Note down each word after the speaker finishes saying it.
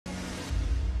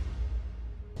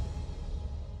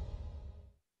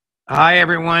Hi,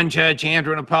 everyone. Judge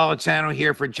Andrew Napolitano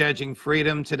here for Judging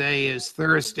Freedom. Today is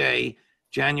Thursday,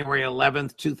 January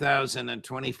 11th,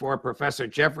 2024. Professor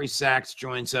Jeffrey Sachs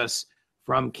joins us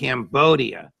from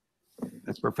Cambodia.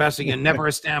 That's Professor, you never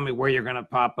astound me where you're going to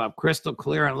pop up. Crystal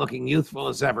clear and looking youthful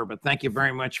as ever, but thank you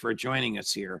very much for joining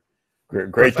us here.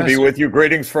 Great to be with you.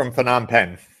 Greetings from Phnom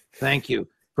Penh. Thank you.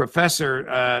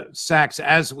 Professor Sachs,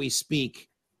 as we speak,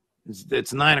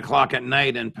 it's 9 o'clock at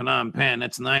night in Phnom Penh.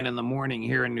 It's 9 in the morning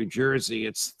here in New Jersey.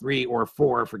 It's 3 or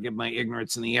 4, forgive my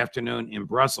ignorance, in the afternoon in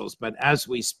Brussels. But as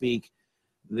we speak,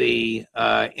 the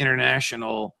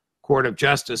International Court of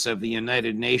Justice of the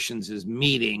United Nations is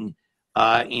meeting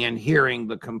and hearing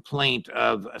the complaint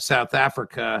of South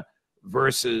Africa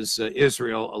versus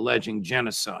Israel alleging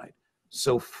genocide.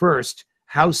 So first,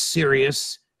 how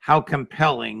serious, how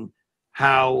compelling,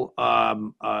 how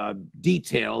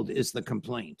detailed is the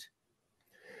complaint?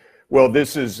 Well,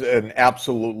 this is an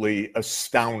absolutely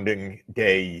astounding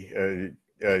day,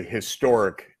 a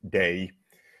historic day.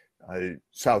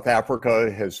 South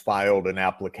Africa has filed an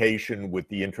application with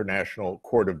the International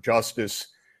Court of Justice.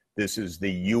 This is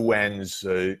the UN's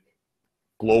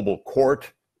global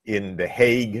court in The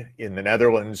Hague in the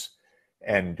Netherlands,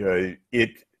 and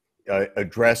it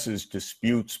addresses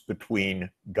disputes between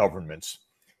governments.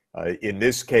 In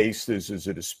this case, this is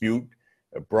a dispute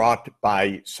brought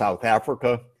by South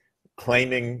Africa,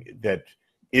 claiming that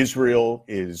Israel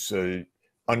is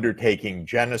undertaking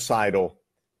genocidal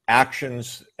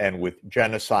actions and with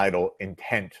genocidal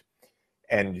intent.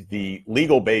 And the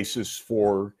legal basis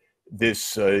for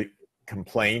this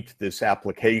complaint, this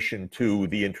application to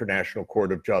the International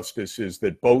Court of Justice, is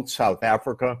that both South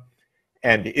Africa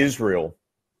and Israel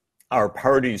are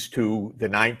parties to the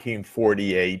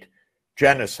 1948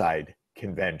 Genocide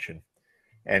Convention.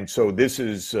 And so this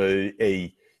is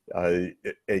a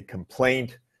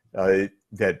complaint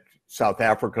that South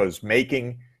Africa is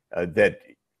making, that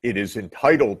it is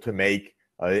entitled to make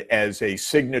as a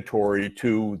signatory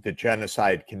to the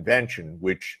Genocide Convention,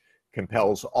 which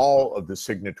compels all of the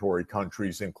signatory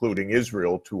countries, including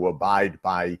Israel, to abide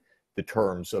by the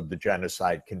terms of the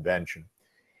Genocide Convention.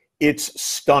 It's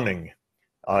stunning,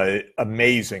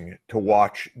 amazing to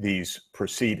watch these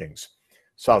proceedings.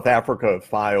 South Africa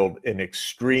filed an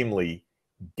extremely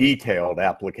detailed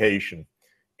application,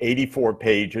 84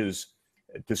 pages,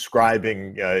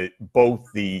 describing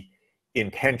both the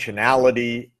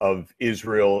intentionality of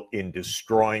Israel in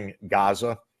destroying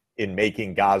Gaza, in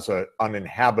making Gaza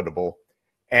uninhabitable,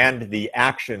 and the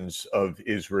actions of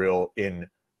Israel in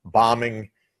bombing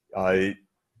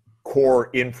core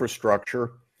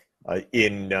infrastructure,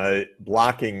 in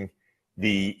blocking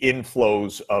the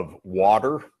inflows of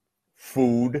water,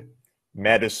 food,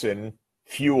 medicine,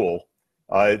 fuel,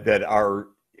 that are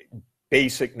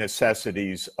basic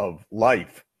necessities of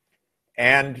life.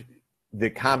 And the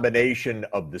combination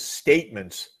of the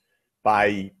statements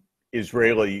by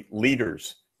Israeli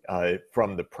leaders,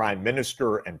 from the prime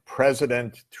minister and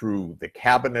president through the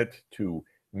cabinet to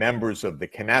members of the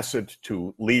Knesset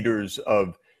to leaders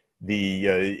of the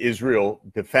Israel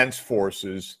Defense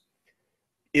Forces,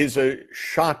 is a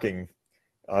shocking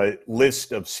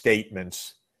list of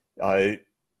statements,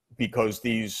 because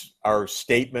these are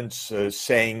statements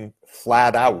saying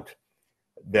flat out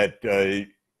that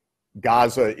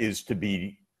Gaza is to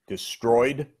be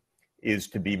destroyed, is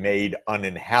to be made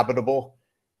uninhabitable,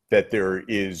 that there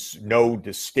is no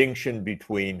distinction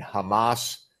between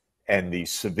Hamas and the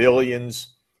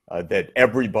civilians, that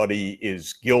everybody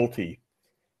is guilty.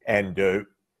 And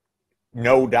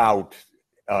no doubt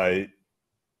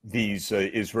these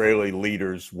Israeli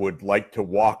leaders would like to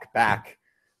walk back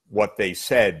what they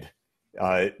said,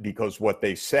 because what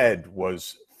they said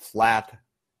was flat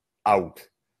out,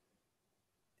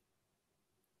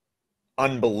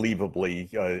 unbelievably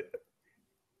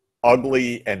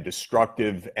ugly and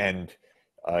destructive. And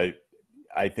I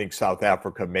think South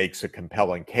Africa makes a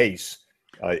compelling case,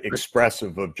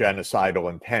 expressive of genocidal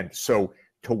intent. So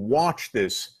to watch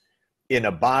this in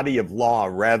a body of law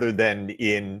rather than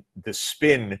in the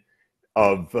spin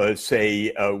of,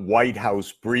 say, a White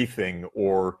House briefing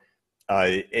or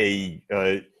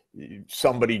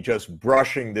somebody just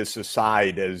brushing this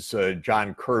aside, as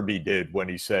John Kirby did when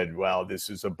he said, well, this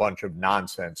is a bunch of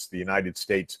nonsense. The United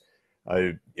States,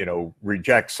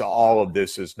 rejects all of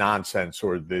this as nonsense,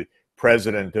 or the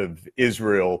president of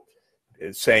Israel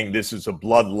saying this is a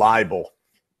blood libel.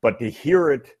 But to hear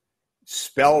it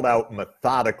spelled out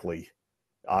methodically,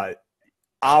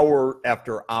 hour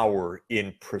after hour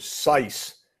in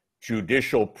precise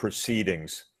judicial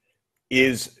proceedings,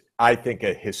 is, I think,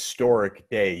 a historic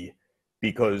day,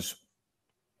 because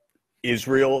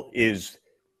Israel is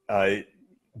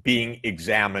being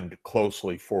examined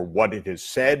closely for what it has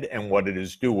said and what it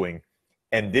is doing.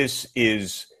 And this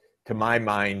is, to my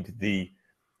mind, the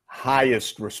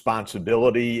highest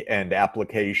responsibility and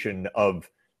application of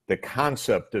the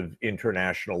concept of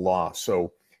international law.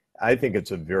 So I think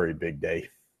it's a very big day.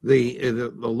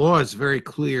 The law is very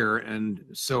clear, and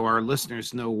so our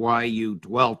listeners know why you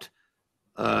dwelt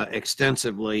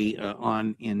extensively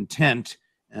on intent,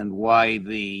 and why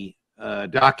the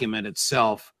document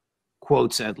itself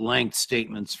quotes at length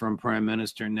statements from Prime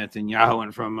Minister Netanyahu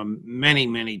and from many,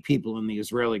 many people in the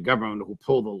Israeli government who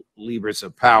pull the levers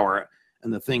of power,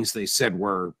 and the things they said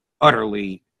were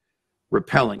utterly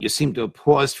repellent. You seem to have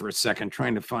paused for a second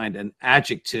trying to find an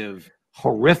adjective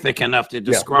horrific enough to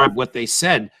describe what they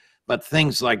said, but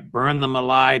things like burn them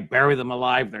alive, bury them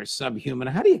alive, they're subhuman.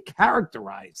 How do you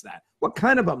characterize that? What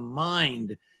kind of a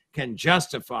mind can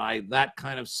justify that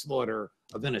kind of slaughter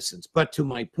of innocents? But to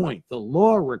my point, the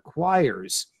law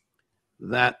requires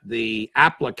that the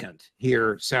applicant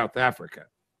here, South Africa,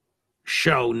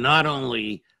 show not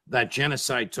only that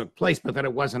genocide took place, but that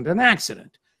it wasn't an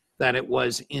accident, that it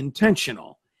was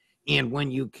intentional. And when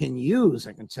you can use,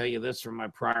 I can tell you this from my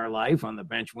prior life on the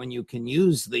bench, when you can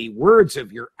use the words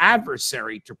of your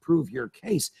adversary to prove your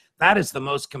case, that is the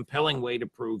most compelling way to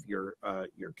prove your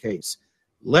case.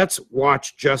 Let's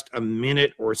watch just a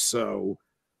minute or so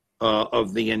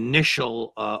of the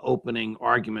initial opening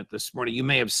argument this morning. You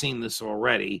may have seen this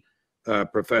already,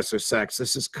 Professor Sachs.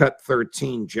 This is cut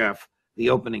 13, Jeff,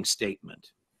 the opening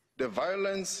statement. The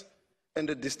violence and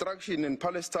the destruction in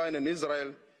Palestine and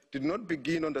Israel did not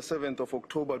begin on the 7th of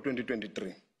October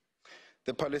 2023.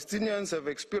 The Palestinians have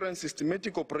experienced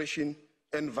systematic oppression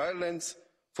and violence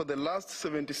for the last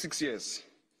 76 years.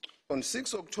 On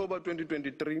 6 October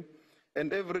 2023,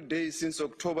 and every day since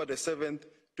October the 7th,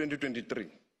 2023.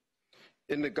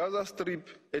 In the Gaza Strip,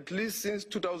 at least since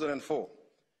 2004,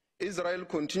 Israel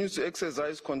continues to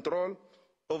exercise control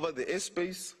over the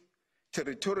airspace,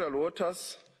 territorial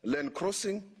waters, land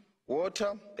crossing,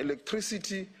 water,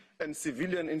 electricity, and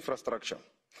civilian infrastructure,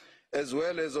 as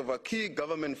well as over key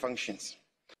government functions.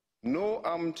 No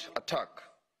armed attack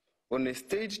on a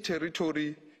state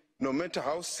territory, no matter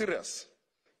how serious,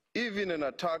 even an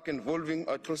attack involving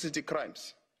atrocity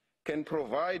crimes, can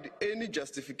provide any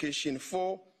justification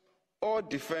for or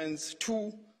defense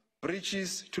to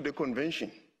breaches to the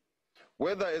convention,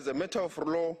 whether as a matter of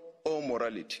law or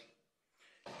morality.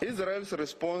 Israel's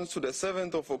response to the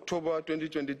 7th of October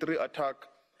 2023 attack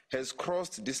has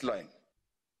crossed this line.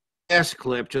 Last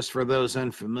clip, just for those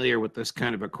unfamiliar with this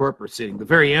kind of a court proceeding, the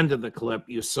very end of the clip,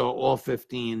 you saw all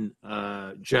 15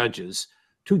 judges,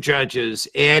 2 judges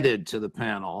added to the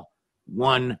panel,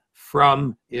 one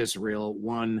from Israel,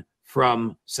 one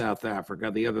from South Africa.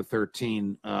 The other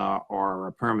 13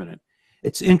 are permanent.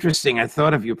 It's interesting. I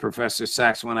thought of you, Professor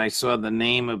Sachs, when I saw the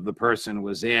name of the person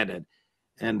was added,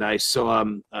 and I saw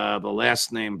the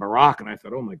last name Barak, and I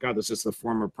thought, oh my God, this is the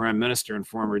former prime minister and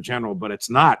former general, but it's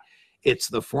not. It's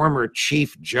the former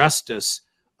chief justice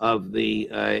of the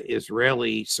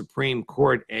Israeli Supreme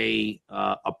Court, a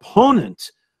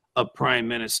opponent of Prime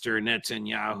Minister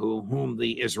Netanyahu, whom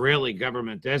the Israeli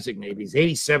government designated. He's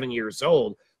 87 years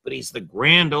old, but he's the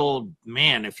grand old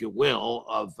man, if you will,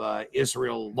 of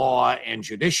Israel law and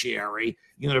judiciary,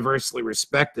 universally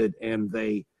respected, and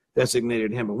they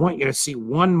designated him. I want you to see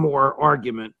one more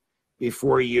argument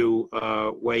before you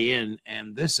weigh in,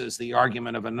 and this is the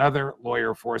argument of another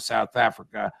lawyer for South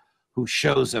Africa who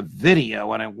shows a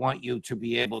video, and I want you to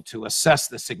be able to assess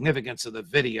the significance of the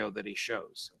video that he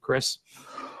shows. Chris?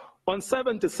 On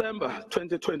 7 December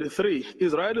 2023,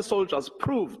 Israeli soldiers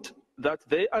proved that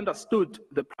they understood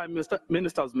the Prime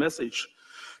Minister's message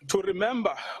to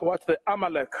remember what the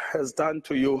Amalek has done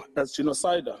to you as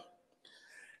genocider.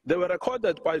 They were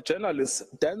recorded by journalists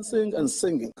dancing and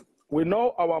singing. We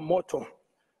know our motto,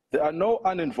 there are no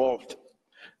uninvolved,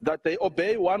 that they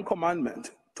obey one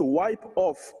commandment, to wipe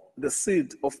off the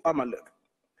seed of Amalek.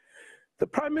 The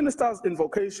Prime Minister's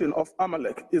invocation of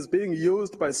Amalek is being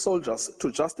used by soldiers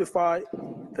to justify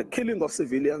the killing of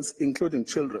civilians, including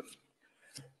children.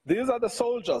 These are the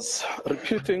soldiers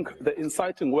repeating the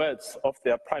inciting words of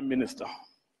their Prime Minister.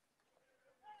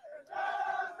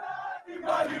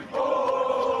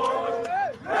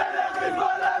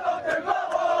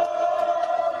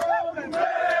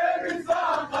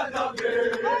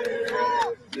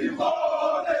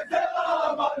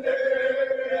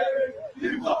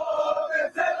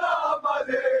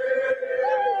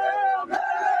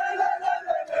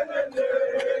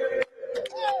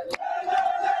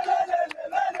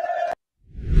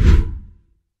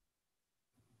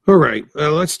 All right,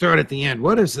 let's start at the end.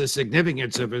 What is the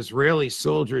significance of Israeli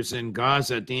soldiers in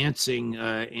Gaza dancing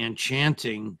and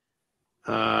chanting,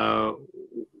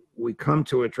 "We come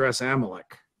to address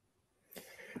Amalek"?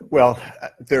 Well,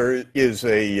 there is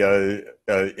a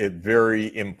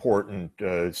very important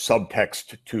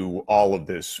subtext to all of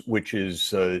this, which is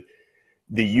the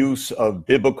use of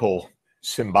biblical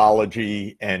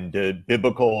symbology and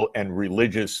biblical and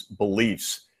religious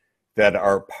beliefs that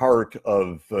are part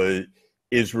of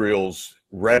Israel's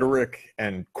rhetoric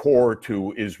and core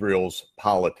to Israel's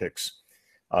politics.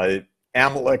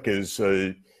 Amalek is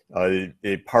a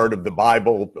part of the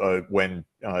Bible when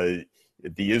the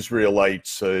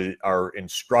Israelites are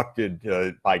instructed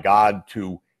by God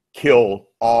to kill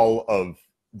all of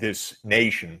this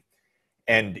nation.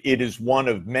 And it is one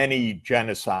of many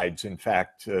genocides, in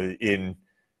fact, in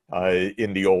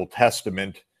the Old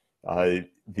Testament.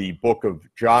 The book of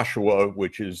Joshua,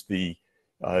 which is the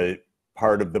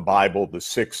part of the Bible, the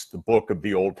sixth book of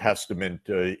the Old Testament,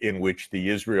 in which the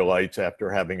Israelites,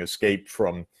 after having escaped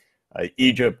from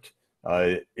Egypt,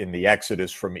 in the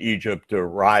Exodus from Egypt,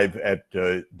 arrive at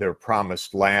their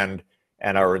promised land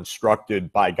and are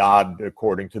instructed by God,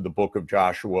 according to the book of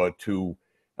Joshua, to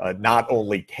not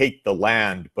only take the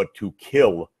land, but to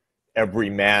kill every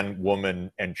man,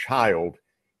 woman, and child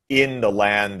in the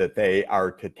land that they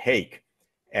are to take.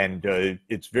 And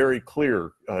it's very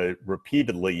clear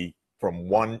repeatedly from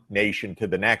one nation to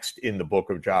the next in the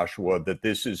book of Joshua that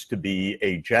this is to be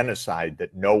a genocide,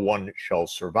 that no one shall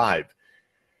survive.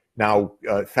 Now,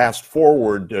 fast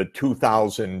forward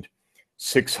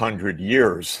 2,600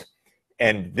 years,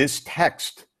 and these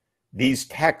texts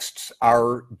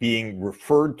are being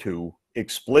referred to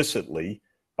explicitly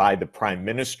by the Prime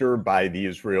Minister, by the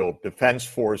Israel Defense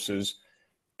Forces,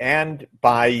 and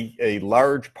by a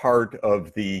large part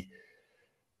of the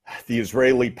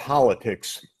Israeli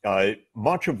politics,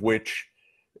 much of which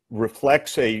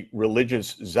reflects a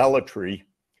religious zealotry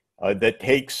that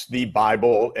takes the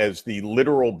Bible as the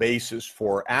literal basis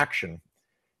for action.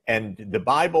 And the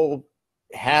Bible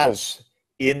has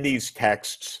in these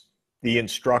texts the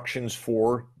instructions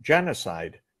for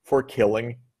genocide, for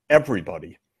killing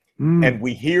everybody. And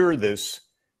we hear this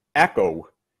echo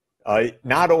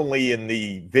not only in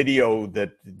the video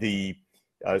that the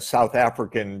South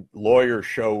African lawyer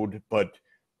showed, but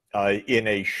in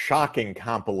a shocking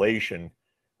compilation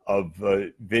of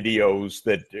videos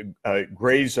that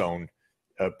Gray Zone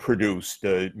produced.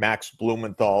 Max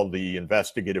Blumenthal, the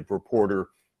investigative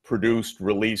reporter, produced,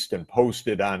 released, and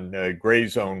posted on Gray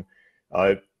Zone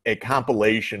a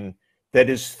compilation that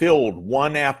is filled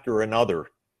one after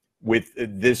another with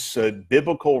this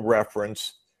biblical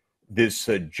reference, this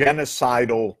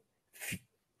genocidal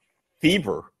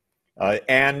fever,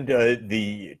 and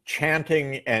the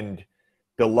chanting and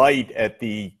delight at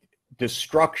the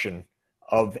destruction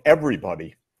of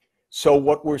everybody. So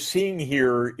what we're seeing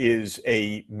here is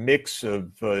a mix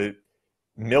of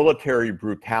military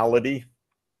brutality,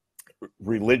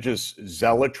 religious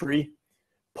zealotry,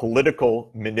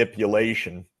 political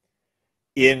manipulation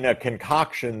in a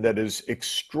concoction that is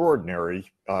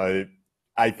extraordinary. I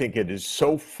think it is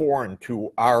so foreign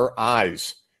to our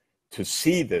eyes to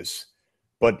see this,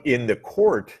 but in the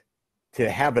court, to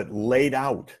have it laid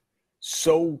out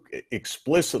so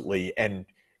explicitly. And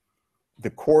the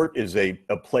court is a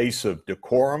place of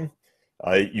decorum.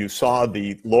 You saw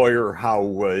the lawyer,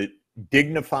 how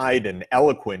dignified and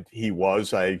eloquent he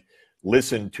was. I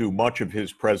listened to much of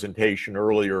his presentation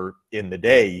earlier in the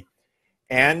day,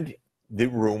 and the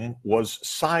room was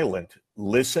silent,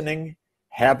 listening,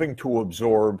 having to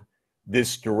absorb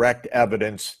this direct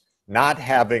evidence, not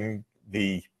having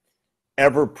the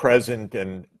ever-present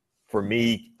and, for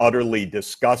me, utterly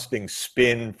disgusting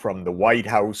spin from the White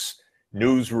House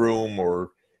newsroom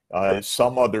or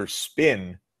some other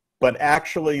spin, but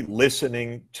actually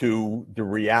listening to the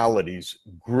realities,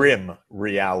 grim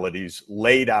realities,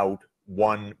 laid out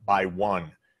one by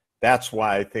one. That's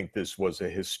why I think this was a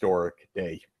historic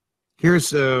day.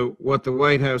 Here's what the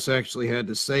White House actually had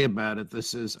to say about it.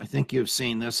 This is, I think you've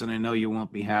seen this, and I know you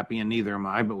won't be happy, and neither am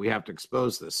I, but we have to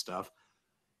expose this stuff.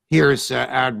 Here's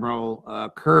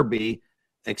Admiral Kirby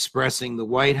expressing the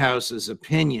White House's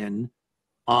opinion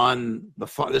on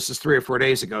this is 3 or 4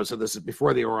 days ago, so this is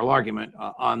before the oral argument,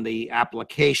 on the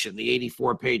application, the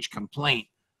 84-page complaint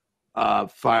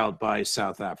filed by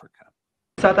South Africa.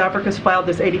 South Africa's filed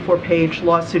this 84-page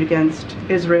lawsuit against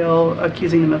Israel,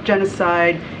 accusing them of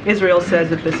genocide. Israel says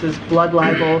that this is blood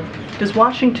libel. Does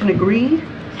Washington agree?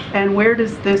 And where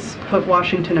does this put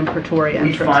Washington and Pretoria?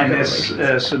 We find this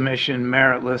submission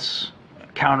meritless,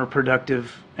 counterproductive,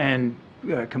 and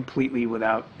completely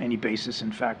without any basis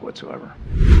in fact whatsoever.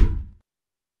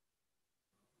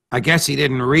 I guess he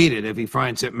didn't read it if he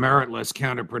finds it meritless,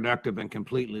 counterproductive, and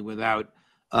completely without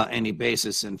any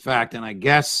basis in fact. And I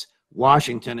guess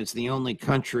Washington is the only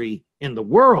country in the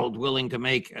world willing to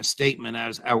make a statement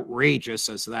as outrageous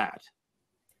as that.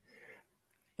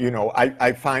 You know,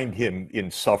 I find him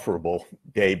insufferable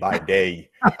day by day.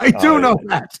 I do know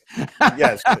that.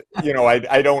 Yes, you know,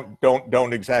 I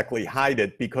don't exactly hide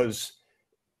it, because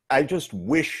I just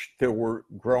wish there were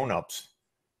grown-ups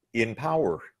in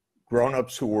power,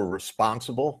 grown-ups who were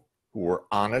responsible, who were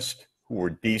honest, who were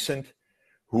decent,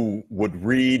 who would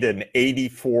read an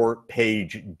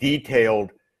 84-page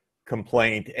detailed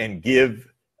complaint and give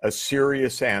a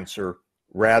serious answer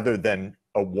rather than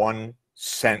a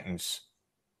one-sentence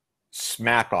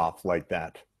smack off like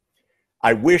that.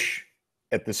 I wish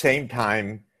at the same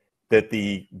time that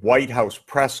the White House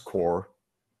press corps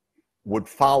would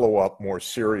follow up more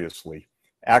seriously.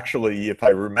 Actually, if I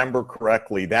remember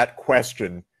correctly, that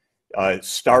question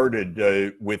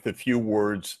started with a few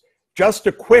words, just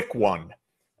a quick one.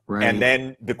 Right. And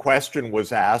then the question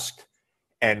was asked,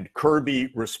 and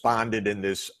Kirby responded in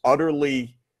this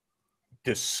utterly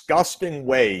disgusting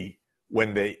way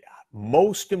when the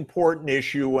most important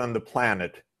issue on the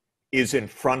planet is in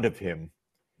front of him,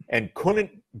 and couldn't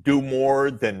do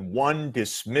more than one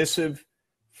dismissive,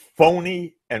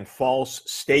 phony, and false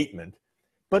statement.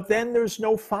 But then there's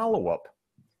no follow-up.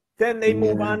 Then they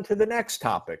move on to the next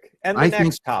topic and the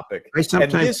next topic. I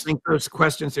sometimes think those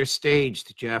questions are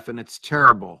staged, Jeff, and it's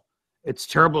terrible. It's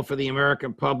terrible for the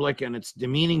American public, and it's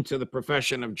demeaning to the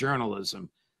profession of journalism.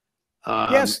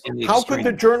 Yes, how could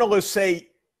the journalist say,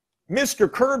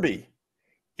 Mr. Kirby,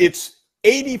 it's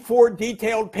 84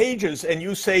 detailed pages, and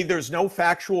you say there's no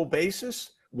factual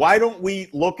basis? Why don't we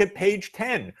look at page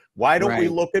 10? Why don't we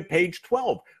look at page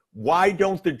 12? Why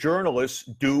don't the journalists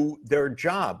do their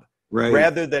job?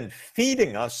 Rather than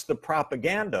feeding us the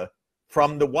propaganda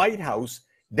from the White House,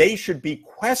 they should be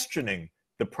questioning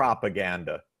the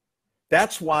propaganda.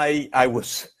 That's why I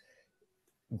was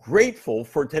grateful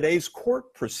for today's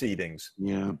court proceedings,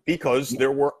 because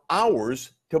there were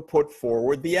hours to put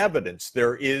forward the evidence.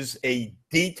 There is a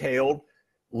detailed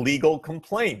legal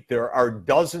complaint. There are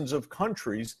dozens of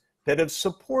countries that have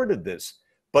supported this,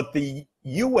 but the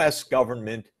US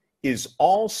government is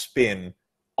all spin,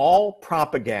 all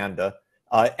propaganda,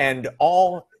 and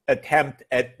all attempt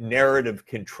at narrative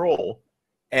control.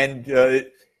 And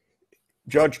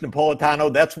Judge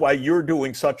Napolitano, that's why you're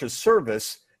doing such a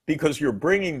service, because you're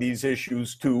bringing these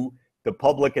issues to the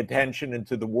public attention and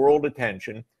to the world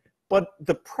attention. But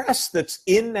the press that's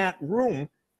in that room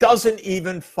doesn't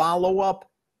even follow up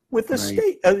with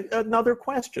another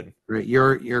question. Right.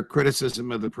 Your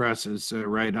criticism of the press is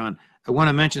right on. I want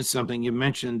to mention something. You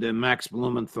mentioned Max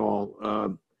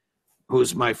Blumenthal,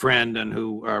 who's my friend and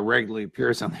who regularly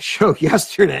appears on the show.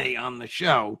 Yesterday on the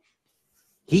show,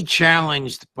 he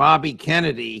challenged Bobby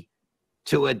Kennedy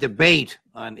to a debate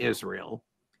on Israel,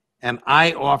 and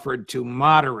I offered to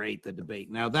moderate the debate.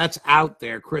 Now that's out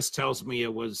there. Chris tells me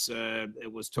it was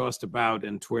tossed about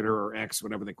in Twitter or X,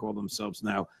 whatever they call themselves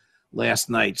now, last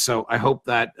night. So I hope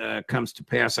that comes to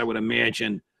pass. I would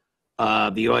imagine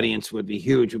the audience would be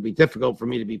huge. It would be difficult for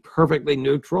me to be perfectly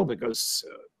neutral because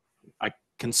I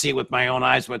can see with my own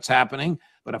eyes what's happening.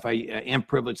 But if I am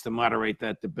privileged to moderate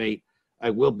that debate, I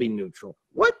will be neutral.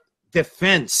 What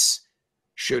defense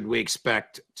should we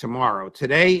expect tomorrow?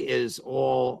 Today is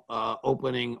all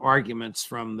opening arguments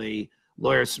from the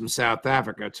lawyers from South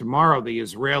Africa. Tomorrow, the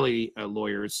Israeli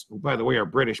lawyers, who, by the way, are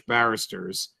British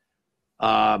barristers,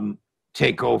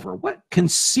 take over. What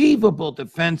conceivable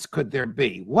defense could there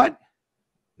be? What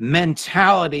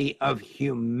mentality of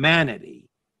humanity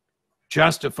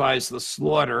justifies the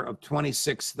slaughter of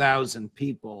 26,000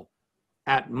 people,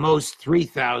 at most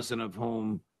 3,000 of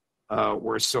whom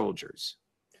were soldiers?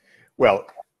 Well,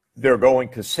 they're going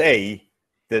to say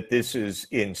that this is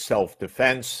in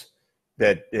self-defense,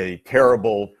 that a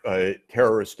terrible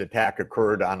terrorist attack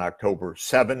occurred on October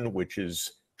 7, which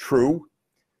is true.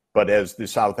 But as the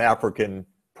South African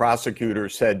prosecutor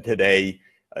said today,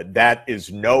 that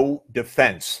is no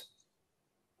defense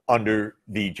under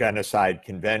the Genocide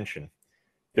Convention.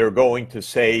 They're going to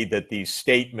say that these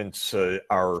statements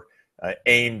are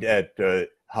aimed at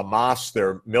Hamas,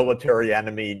 their military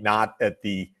enemy, not at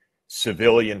the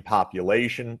civilian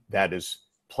population. That is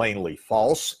plainly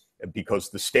false, because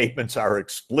the statements are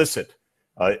explicit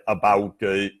about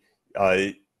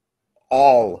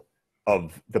all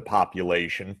of the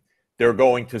population. They're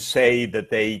going to say that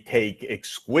they take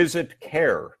exquisite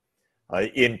care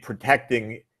in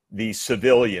protecting the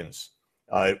civilians,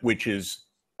 which is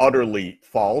utterly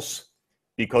false,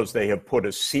 because they have put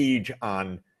a siege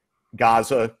on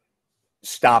Gaza,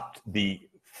 stopped the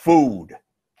food,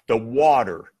 the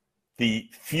water, the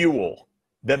fuel,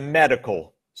 the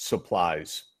medical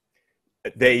supplies.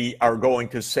 They are going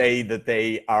to say that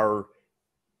they are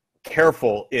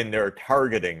careful in their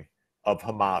targeting of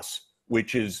Hamas,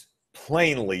 which is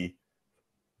plainly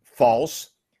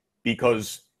false,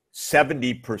 because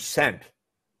 70%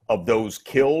 of those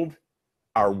killed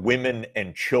are women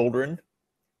and children,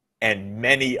 and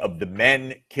many of the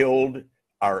men killed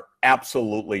are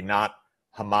absolutely not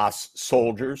Hamas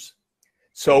soldiers.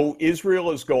 So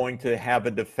Israel is going to have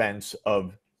a defense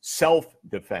of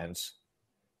self-defense,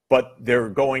 but they're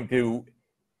going to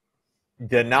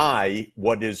deny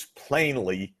what is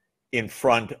plainly in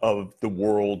front of the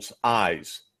world's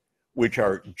eyes, which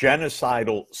are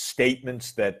genocidal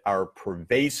statements that are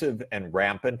pervasive and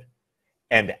rampant,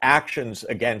 and actions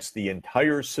against the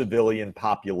entire civilian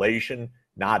population,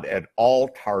 not at all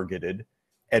targeted,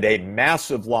 at a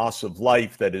massive loss of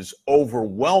life that is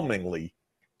overwhelmingly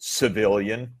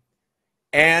civilian,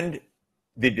 and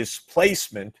the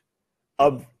displacement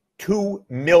of 2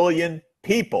 million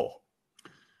people,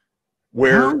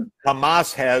 where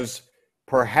Hamas has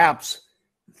perhaps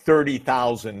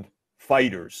 30,000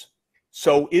 fighters.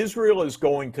 So Israel is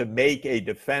going to make a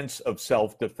defense of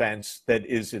self-defense that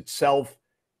is itself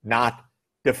not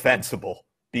defensible,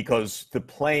 because the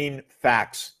plain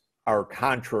facts are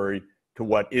contrary to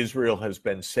what Israel has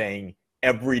been saying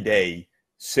every day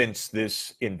since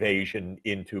this invasion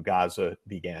into Gaza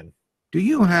began. Do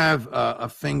you have a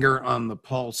finger on the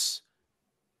pulse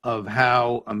of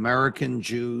how American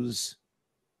Jews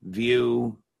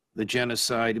view the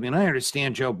genocide? I mean, I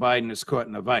understand Joe Biden is caught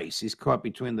in a vice. He's caught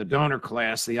between the donor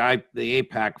class, the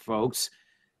AIPAC folks,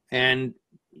 and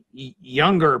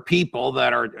younger people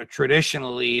that are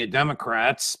traditionally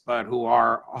Democrats, but who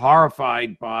are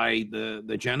horrified by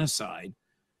the genocide.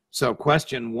 So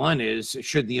question one is,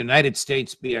 should the United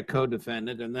States be a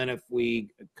co-defendant? And then if we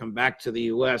come back to the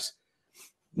U.S.,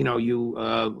 you know, you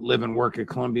live and work at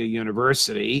Columbia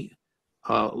University,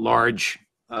 large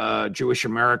Jewish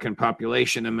American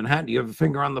population in Manhattan. You have a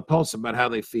finger on the pulse about how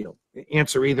they feel.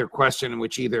 Answer either question in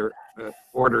which either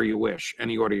order you wish,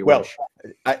 any order you wish.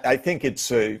 Well, I think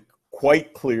it's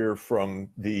quite clear from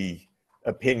the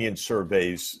opinion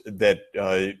surveys that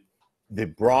the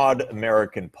broad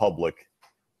American public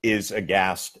is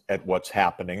aghast at what's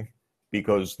happening,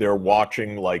 because they're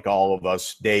watching, like all of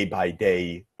us, day by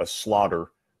day, a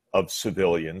slaughter of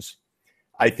civilians.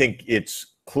 I think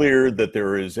it's clear that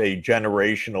there is a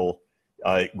generational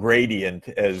gradient,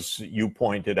 as you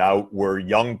pointed out, where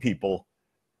young people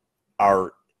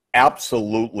are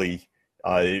absolutely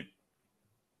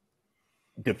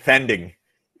defending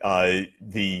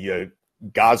the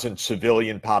Gazan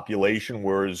civilian population,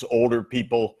 whereas older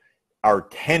people are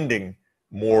tending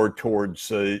more towards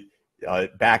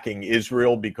backing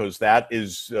Israel, because that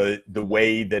is the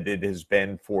way that it has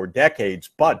been for decades.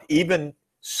 But even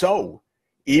so,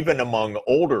 even among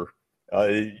older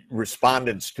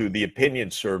respondents to the opinion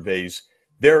surveys,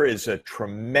 there is a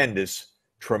tremendous,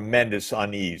 tremendous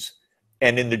unease.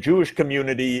 And in the Jewish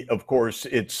community, of course,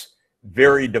 it's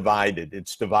very divided.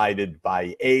 It's divided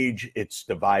by age, it's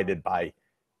divided by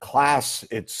class,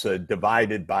 it's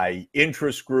divided by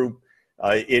interest group,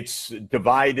 it's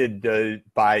divided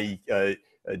by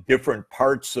different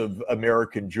parts of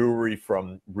American Jewry,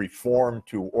 from Reform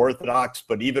to Orthodox.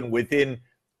 But even within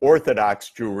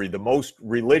Orthodox Jewry, the most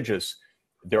religious,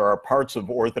 there are parts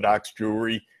of Orthodox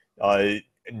Jewry,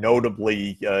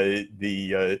 notably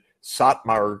the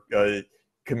Satmar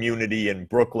community in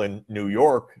Brooklyn, New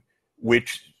York,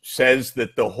 which says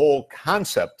that the whole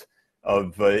concept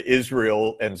of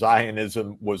Israel and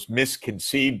Zionism was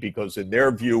misconceived, because in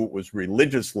their view it was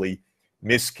religiously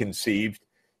misconceived.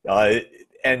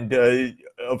 And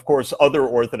of course, other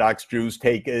Orthodox Jews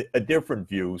take a different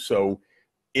view. So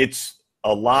it's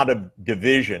a lot of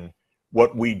division.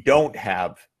 What we don't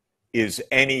have is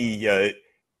any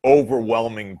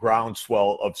overwhelming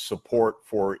groundswell of support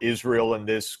for Israel in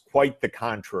this. Quite the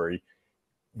contrary.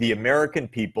 The American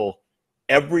people,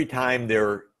 every time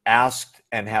they're asked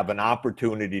and have an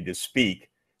opportunity to speak,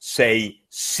 say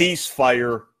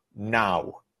ceasefire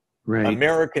now. Right.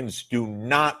 Americans do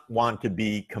not want to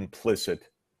be complicit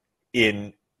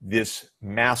in this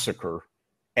massacre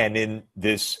and in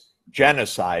this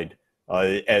genocide,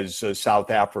 as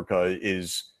South Africa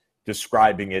is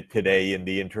describing it today in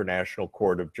the International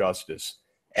Court of Justice.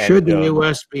 Should the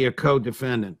U.S. be a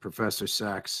co-defendant, Professor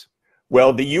Sachs?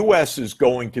 Well, the U.S. is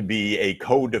going to be a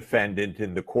co-defendant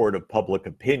in the court of public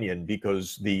opinion,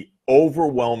 because the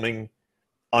overwhelming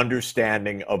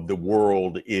understanding of the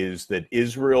world is that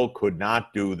Israel could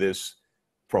not do this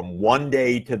from one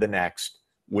day to the next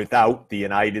without the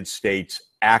United States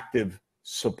active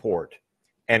support.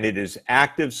 And it is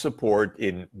active support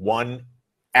in one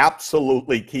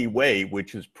absolutely key way,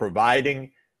 which is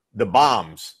providing the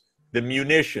bombs, the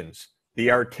munitions,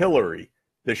 the artillery,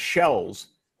 the shells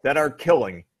that are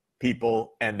killing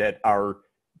people and that are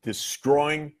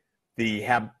destroying the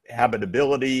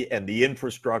habitability and the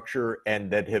infrastructure and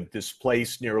that have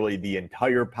displaced nearly the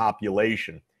entire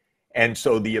population. And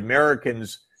so the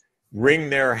Americans wring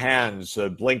their hands.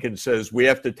 Blinken says we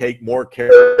have to take more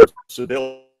care of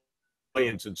civilians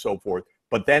and so forth,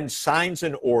 but then signs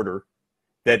an order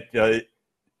that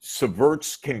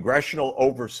subverts congressional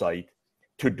oversight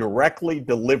to directly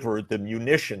deliver the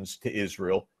munitions to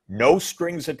Israel, no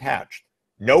strings attached,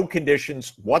 no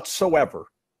conditions whatsoever,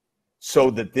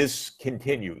 so that this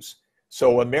continues.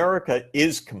 So America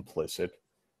is complicit,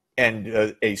 and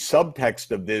a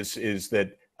subtext of this is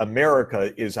that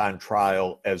America is on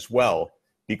trial as well,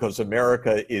 because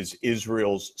America is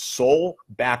Israel's sole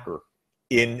backer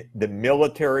in the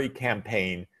military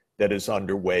campaign that is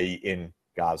underway in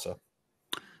Gaza.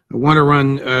 I want to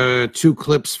run two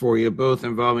clips for you, both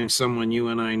involving someone you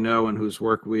and I know and whose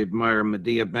work we admire,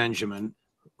 Medea Benjamin,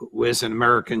 who is an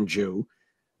American Jew.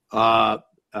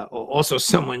 Also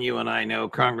someone you and I know,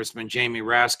 Congressman Jamie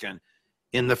Raskin.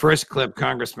 In the first clip,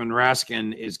 Congressman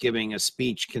Raskin is giving a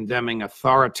speech condemning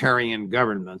authoritarian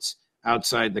governments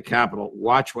outside the Capitol.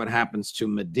 Watch what happens to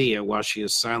Medea while she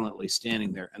is silently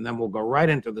standing there. And then we'll go right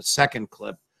into the second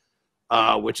clip,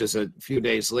 which is a few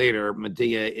days later.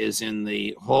 Medea is in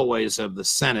the hallways of the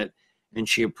Senate, and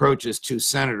she approaches two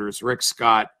senators, Rick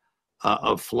Scott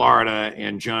of Florida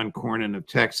and John Cornyn of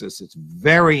Texas. It's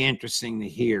very interesting to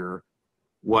hear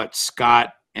what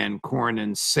Scott and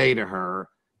Cornyn say to her,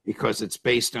 because it's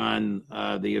based on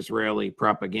the Israeli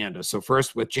propaganda. So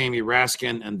first with Jamie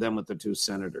Raskin and then with the two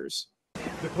senators.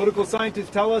 The political scientists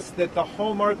tell us that the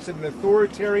hallmarks of an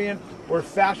authoritarian or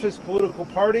fascist political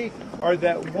party are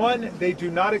that, one, they do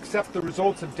not accept the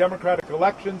results of democratic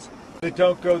elections that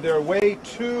don't go their way.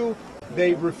 Two,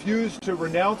 they refuse to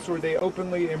renounce or they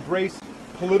openly embrace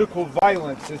political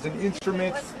violence as an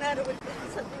instrument. What's the matter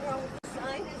with something wrong with the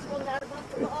sign? It's well not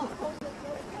about the law.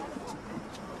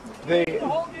 They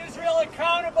hold Israel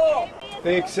accountable.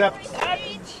 They accept.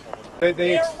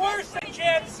 They're worse than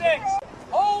Jan 6.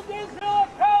 Hold Israel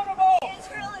accountable.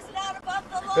 Israel is not about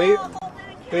the law.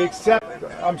 They accept.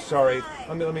 I'm sorry.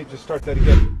 Let me just start that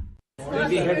again. They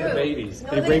beheaded babies.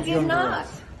 No, they did not.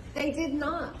 They did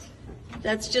not.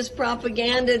 That's just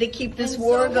propaganda to keep this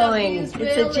war going. It's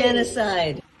a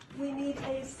genocide. We need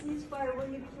a ceasefire. Will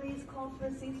you please call for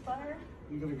a ceasefire?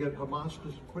 You're going to get Hamas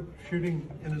to quit shooting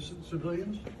innocent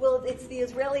civilians? Well, it's the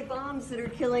Israeli bombs that are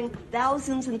killing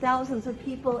thousands and thousands of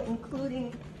people,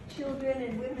 including children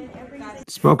and women every day.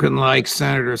 Spoken like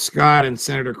Senator Scott and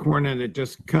Senator Cornyn had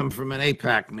just come from an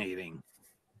AIPAC meeting.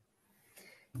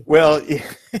 Well,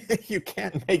 you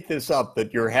can't make this up,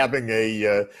 that you're having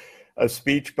a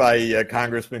speech by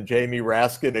Congressman Jamie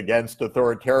Raskin against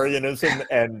authoritarianism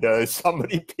and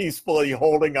somebody peacefully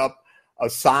holding up a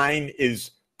sign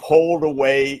is pulled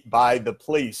away by the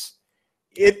police.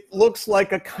 It looks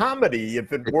like a comedy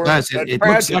if it weren't a tragedy. It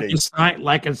looks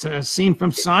like it's a scene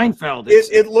from Seinfeld.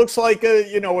 It looks like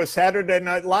a Saturday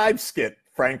Night Live skit,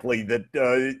 frankly, that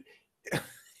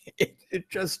it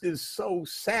just is so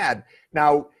sad.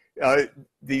 Now,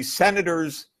 the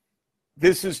senators,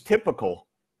 this is typical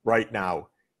right now.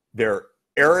 They're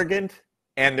arrogant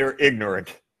and they're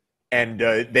ignorant, and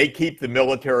they keep the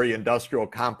military-industrial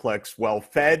complex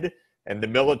well-fed, and the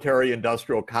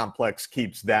military-industrial complex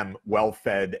keeps them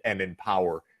well-fed and in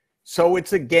power. So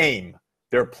it's a game.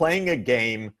 They're playing a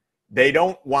game. They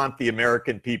don't want the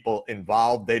American people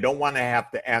involved. They don't want to have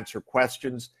to answer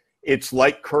questions. It's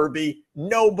like Kirby.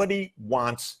 Nobody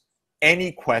wants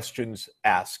any questions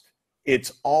asked.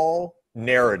 It's all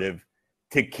narrative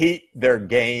to keep their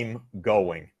game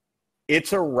going.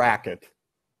 It's a racket.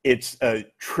 It's a $1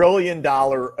 trillion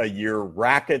a year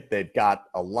racket. They've got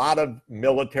a lot of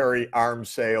military arms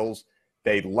sales.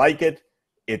 They like it.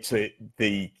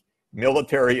 The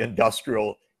military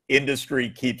industrial industry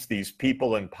keeps these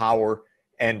people in power.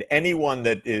 And anyone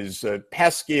that is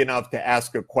pesky enough to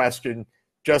ask a question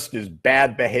just is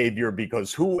bad behavior,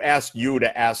 because who asked you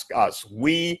to ask us?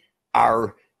 We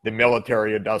are the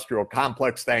military industrial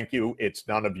complex. Thank you. It's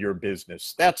none of your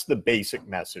business. That's the basic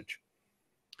message.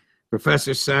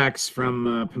 Professor Sachs from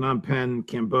Phnom Penh,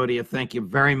 Cambodia, thank you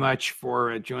very much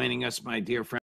for joining us, my dear friend.